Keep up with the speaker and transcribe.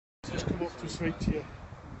to speak to you.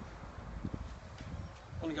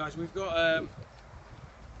 Morning guys, we've got a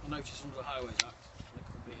notice under the Highways Act, an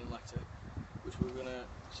accompanying letter, which we're going to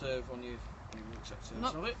serve on you if you accept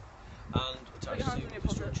service of it, and attached to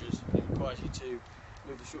the structures. It requires you to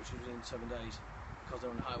move the structures within 7 days because they're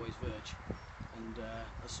on the highway's verge, and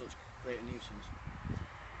as such create a nuisance.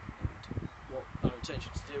 And what our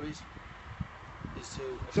intention to do is to...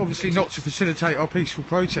 It's obviously not to facilitate our peaceful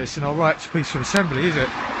protests and our right to peaceful assembly, is it?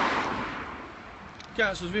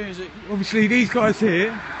 Council's view is that... Obviously these guys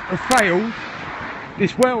here have failed,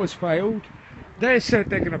 this well has failed, they said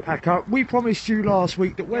they're going to pack up. We promised you last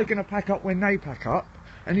week that we're going to pack up when they pack up,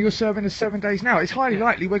 and you're serving us 7 days now. It's highly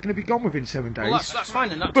likely we're going to be gone within 7 days. Well, that's fine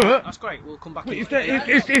then, but that's great, we'll come back if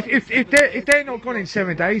they're not gone in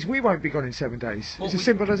 7 days, we won't be gone in 7 days. It's as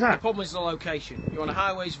simple as that. The problem is the location. You're on a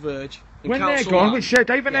highway's verge. When they're gone, which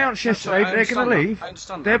they've announced yesterday they're going to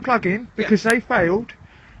leave, they're plugging because they failed,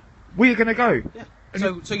 we're going to go. Yeah.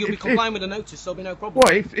 So you'll be complying with the notice, there'll be no problem.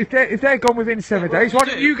 What, if they're gone within 7 days, why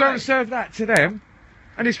don't you go and serve that to them,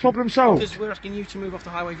 and it's problem solved? Because we're asking you to move off the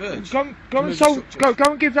highway verge. Go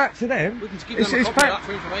and give that to them. We can give them a copy of that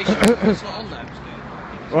for information. It's not on there.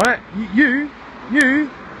 Right, you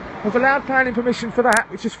have allowed planning permission for that,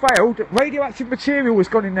 which has failed. Radioactive material was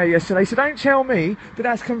gone in there yesterday, so don't tell me that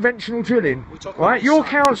that's conventional drilling. Right, your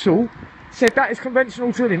council said that is conventional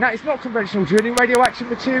drilling. That is not conventional drilling. Radioactive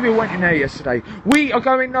material went in there yesterday. We are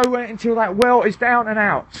going nowhere until that well is down and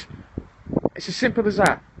out. It's as simple as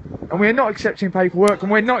that. And we're not accepting paperwork, and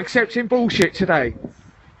we're not accepting bullshit today.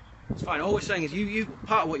 It's fine. All we're saying is you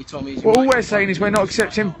part of what you told me is... Well, all we're saying is we're not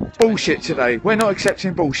accepting bullshit today. We're not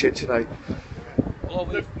accepting bullshit today. Well,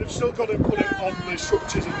 they've still got to put it on the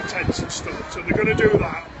structures and the tents and stuff, so they're going to do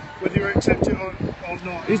that. Whether you accept it or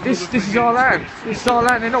not. This is our land. This is our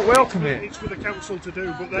land. They're not welcome here. It's for the council to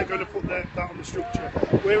do, but they're going to put that on the structure.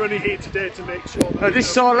 We're only here today to make sure that... No,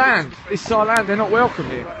 this is our land. This is our land. They're not welcome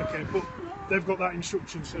here. Right, okay, but they've got that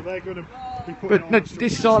instruction, so they're going to be putting But it on no, the structure.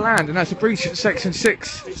 this is our land, and that's a breach of Section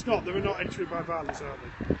 6. It's not. They're not entering by violence, are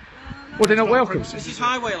they? Well, they're not welcome. This is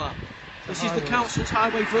highway land. This is the council's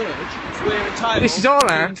highway verge. We're entitled... This is our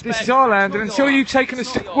land. This is our land, and until you've taken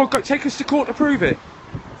us to... Well, take us to court to prove it.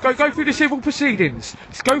 Go through the civil proceedings.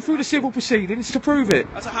 Go through the civil proceedings to prove it.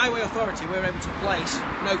 As a highway authority, we're able to place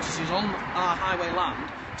notices on our highway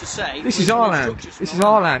land to say... This is our land. This is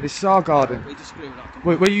our land. This is our garden. We disagree with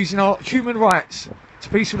that. We're using our human rights to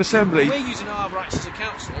peaceful assembly. We're using our rights as a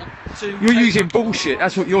council to... You're using bullshit.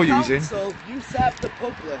 That's what you're using. Council, you serve the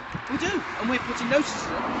public. We do, and we're putting notices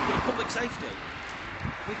on for the public safety.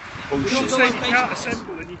 You're saying you can't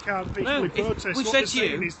assemble and you can't peacefully protest. We've what said they're to you...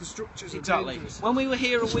 saying is the structures Exactly. are dangerous. When we were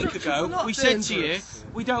here a week ago, we said to you,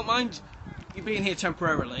 we don't mind you being here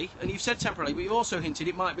temporarily, and you've said temporarily, but you've also hinted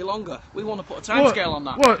it might be longer. We want to put a timescale on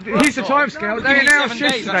that. Well, here's the timescale. They announced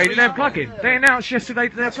yesterday that they're fine. plugging. They announced yesterday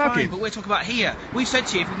that they're That's fine, plugging. but we're talking about here. We've said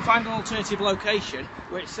to you, if we can find an alternative location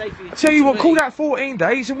where it's safe for you to Tell you what, be, call that 14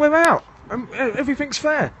 days and we're out. And everything's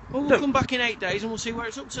fair. well, we'll come back in 8 days and we'll see where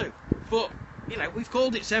it's up to. But you know, we've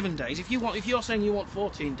called it 7 days. If you're saying you want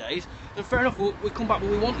 14 days, then fair enough. We'll come back, but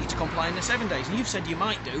we want you to comply in the 7 days. And you've said you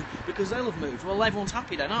might do because they'll have moved. Well, everyone's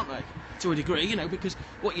happy then, aren't they? To a degree, you know, because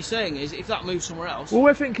what you're saying is if that moves somewhere else. Well,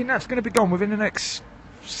 we're thinking that's going to be gone within the next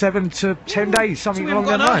 7 to 10 days, something so along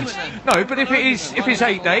those lines. then. No, but if it's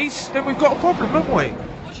 8 days, then we've got a problem, haven't we?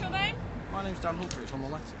 What's your name? My name's Dan Hunter. It's on the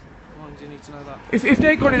letter. Why do you need to know that? If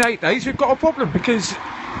they're gone in 8 days, we've got a problem because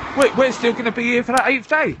we're still going to be here for that 8th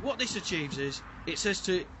day. What this achieves is it says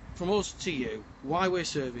from us to you why we're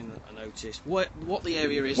serving a notice, what the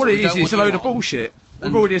area is. What it is, is it's a load of bullshit.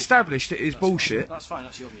 We've already established it is bullshit. That's fine.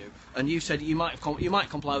 That's your view. And you said you might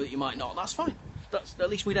comply with it, you might not. That's fine. That's at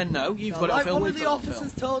least we then know you've got it on film. One of the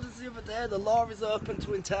officers told us the other day, the law is open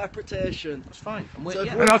to interpretation. That's fine. And, So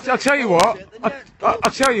And I'll tell you what.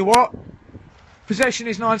 I'll tell you what. Possession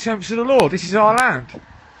is 9/10 of the law. This is our land.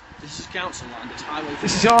 this is council land. It's highway.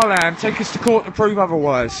 This is our land. Take us to court to prove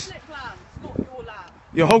otherwise. Public land, it's not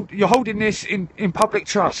your land. You're holding this in public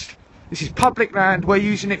trust. This is public land. We're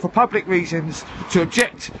using it for public reasons to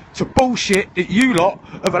object to bullshit that you lot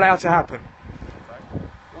have allowed to happen.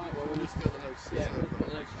 Right, well, we need to get the notice. Yeah, we'll get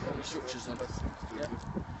the notice on the structures then.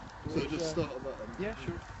 Yeah. So just start on that then. Yeah,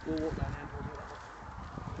 sure. We'll walk down here and we'll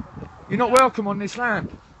do that. You're not welcome on this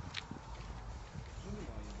land.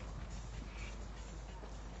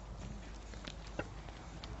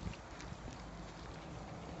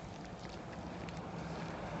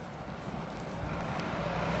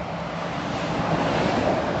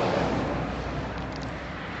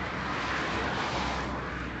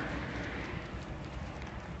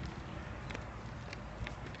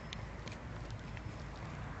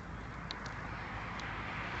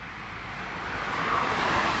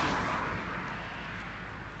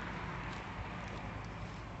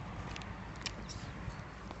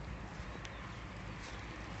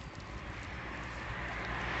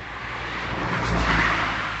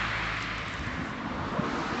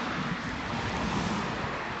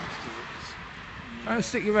 Don't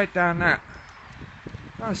stick your head down that.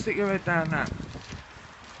 Don't stick your head down that.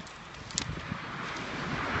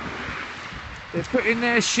 They're putting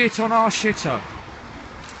their shit on our shitter.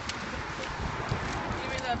 You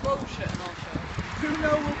mean they're bullshit and our shit? You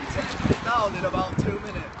know we'll be taking it down in about 2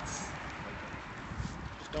 minutes.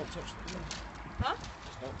 Just don't touch them. Huh?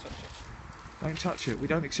 Just don't touch it. Don't touch it. We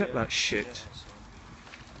don't accept that shit. It's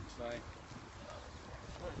fine.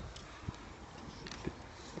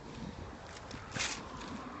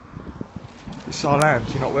 It's our land.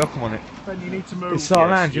 You're not welcome on it. Ben, you need to move. It's our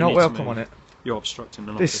Yes, land. you You're not need to welcome move. on it. You're obstructing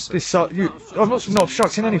an This, officer. I'm not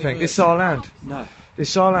obstructing anything. This is our land. No. This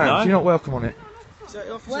is our land. No. You're not welcome on it.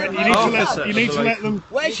 Ben, you need to let them.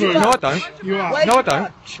 Where's through. your No, I badge? don't. You are. Where's No, I your don't.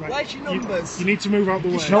 badge? Where's your numbers? You need to move out the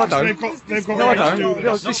way. No, I don't. They've got No, I right to don't. do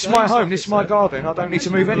This is my home. This is my garden. I don't need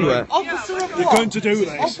to move anywhere. Officer of They're what? going to do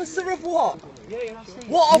this. Officer of what?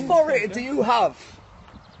 What authority do you have?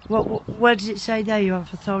 Where does it say there you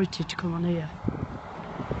have authority to come on here?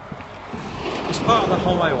 It's part of the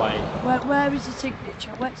highway. Where is the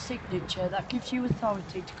signature? Wet signature that gives you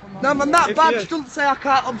authority to come on No, here? man, that If badge you- doesn't say I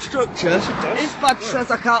can't obstruct you. His badge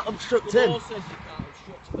says I can't obstruct The him. law says you can't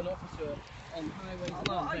obstruct an officer on highways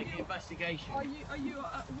land making investigation. Are you,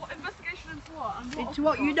 what investigation into what? And what? Into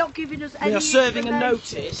what? You're not giving us any We are serving a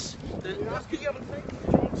information. notice. That's because you haven't taken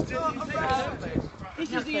the job still. You take a notice.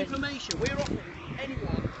 This is the information we're offering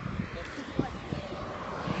anyone.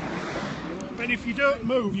 Ben, if you don't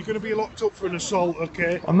move, you're going to be locked up for an assault,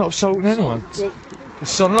 okay? I'm not assaulting anyone. Well,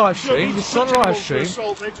 It's on live you don't stream. need to It's on put live someone for stream.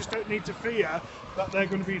 assault, they just don't need to fear that they're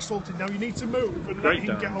going to be assaulted. Now you need to move and let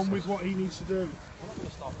him get on with what he needs to do.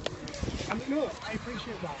 And no, I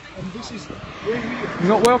appreciate that. And this is we're here. You're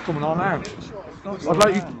not welcome on our land.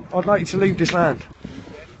 I'd like you to leave this land.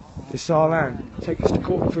 It's our land. Take us to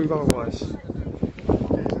court and prove otherwise. I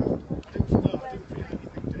didn't feel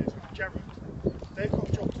anything, Daisy. Jared, they've got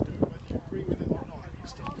a job to do, whether you agree with it or not. It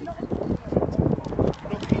needs to be done. We're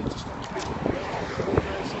not here to stop people. We're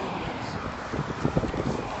here saying this.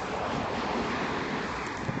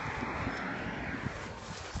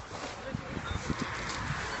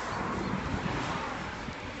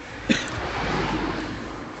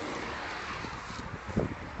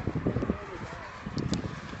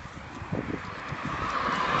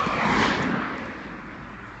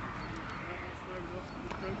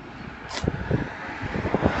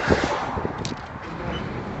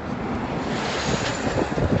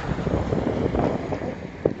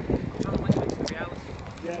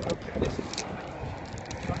 Yeah, okay.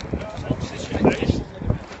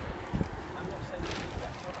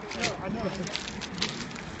 I know.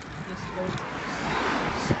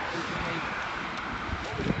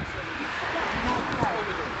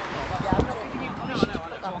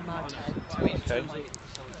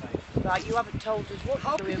 Right, you haven't told us what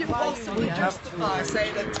How you're can doing. you Why are you possibly here? justify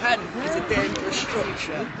saying a tent is a dangerous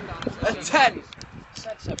structure? A tent!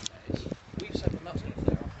 Said 7 days. We've said that that's going to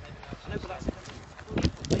clear off. I know, but that's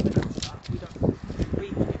we don't.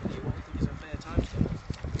 We've given you what we think is a fair time scale.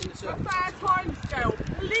 In the A circumstances. fair time scale,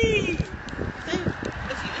 please!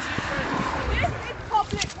 This is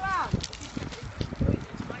public land!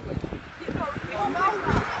 You know, it's public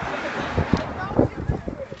land.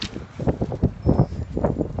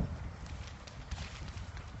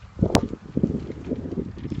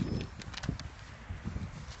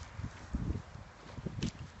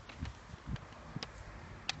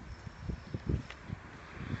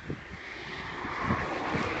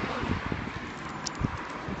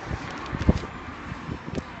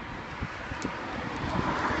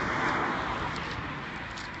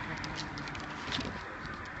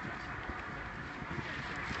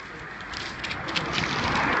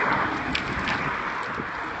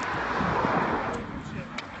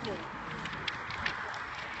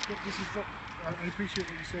 This is what, I appreciate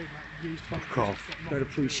what you're saying. That used Fuck off. Don't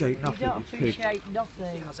appreciate You nothing, don't you pig. appreciate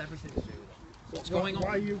nothing. Has everything to do with it. What's Why going on?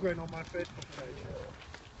 are you going on my Facebook page?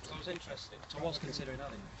 I was interested. I was considering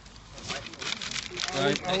having.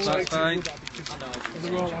 That's fine.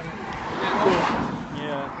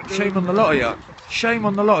 Yeah. Shame on the lot of you. Shame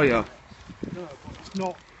on the lot of you. No, but it's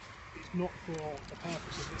not. It's not for the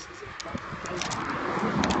purpose of this, is it?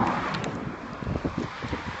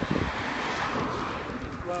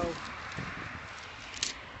 Well,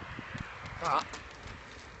 That.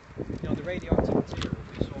 You know, the radioactive material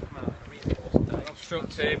we saw come out in a reinforced day.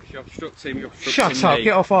 Obstruct him, you obstruct him, you obstruct Shut up.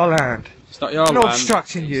 Get off our land. It's not your I'm not land.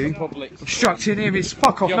 obstructing you. Public. Obstructing him. It's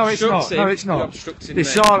fuck off. You're No, it's not. obstructing- No, it's you're not. obstructing This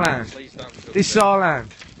is me. our land. Please don't obstruct This is me. our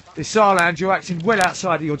land. This is our land. You're acting well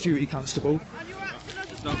outside of your duty, constable.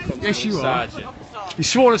 It's not come Yes, you are. Sergeant. You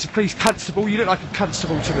swore as a police constable. You look like a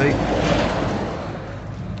constable to me.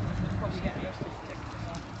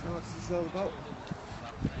 this all about?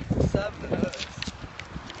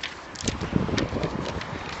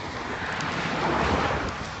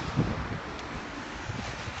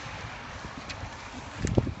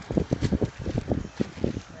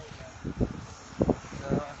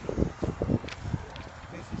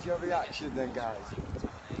 This is your reaction then, guys.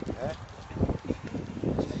 Eh?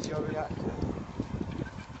 This is your reaction.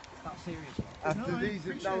 After these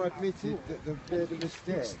have now admitted that they've made a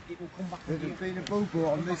mistake, that there's been a boo-boo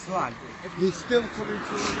on this land, you're still coming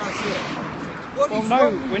to us here. What is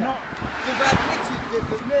wrong with that? They've admitted that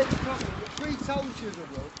they've made a problem. We told you the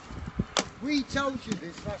road. We told you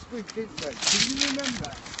this last week, didn't we? Do you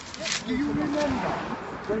remember? Do you remember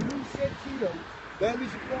when we said to you, there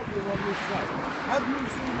is a problem on this land? Have you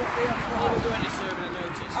seen what they have put out?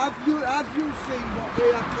 Have you seen what they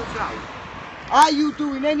have put out? Are you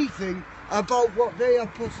doing anything about what they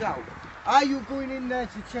have put out? Are you going in there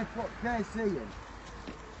to check what they're saying?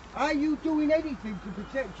 Are you doing anything to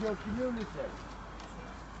protect your community?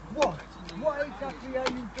 What? What exactly are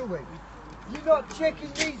you doing? You're not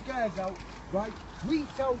checking these guys out, right? We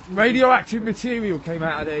told you. Radioactive material came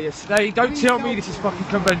out of there yesterday. Don't tell me this is fucking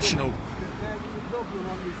conventional. There is a problem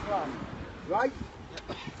on this land, right?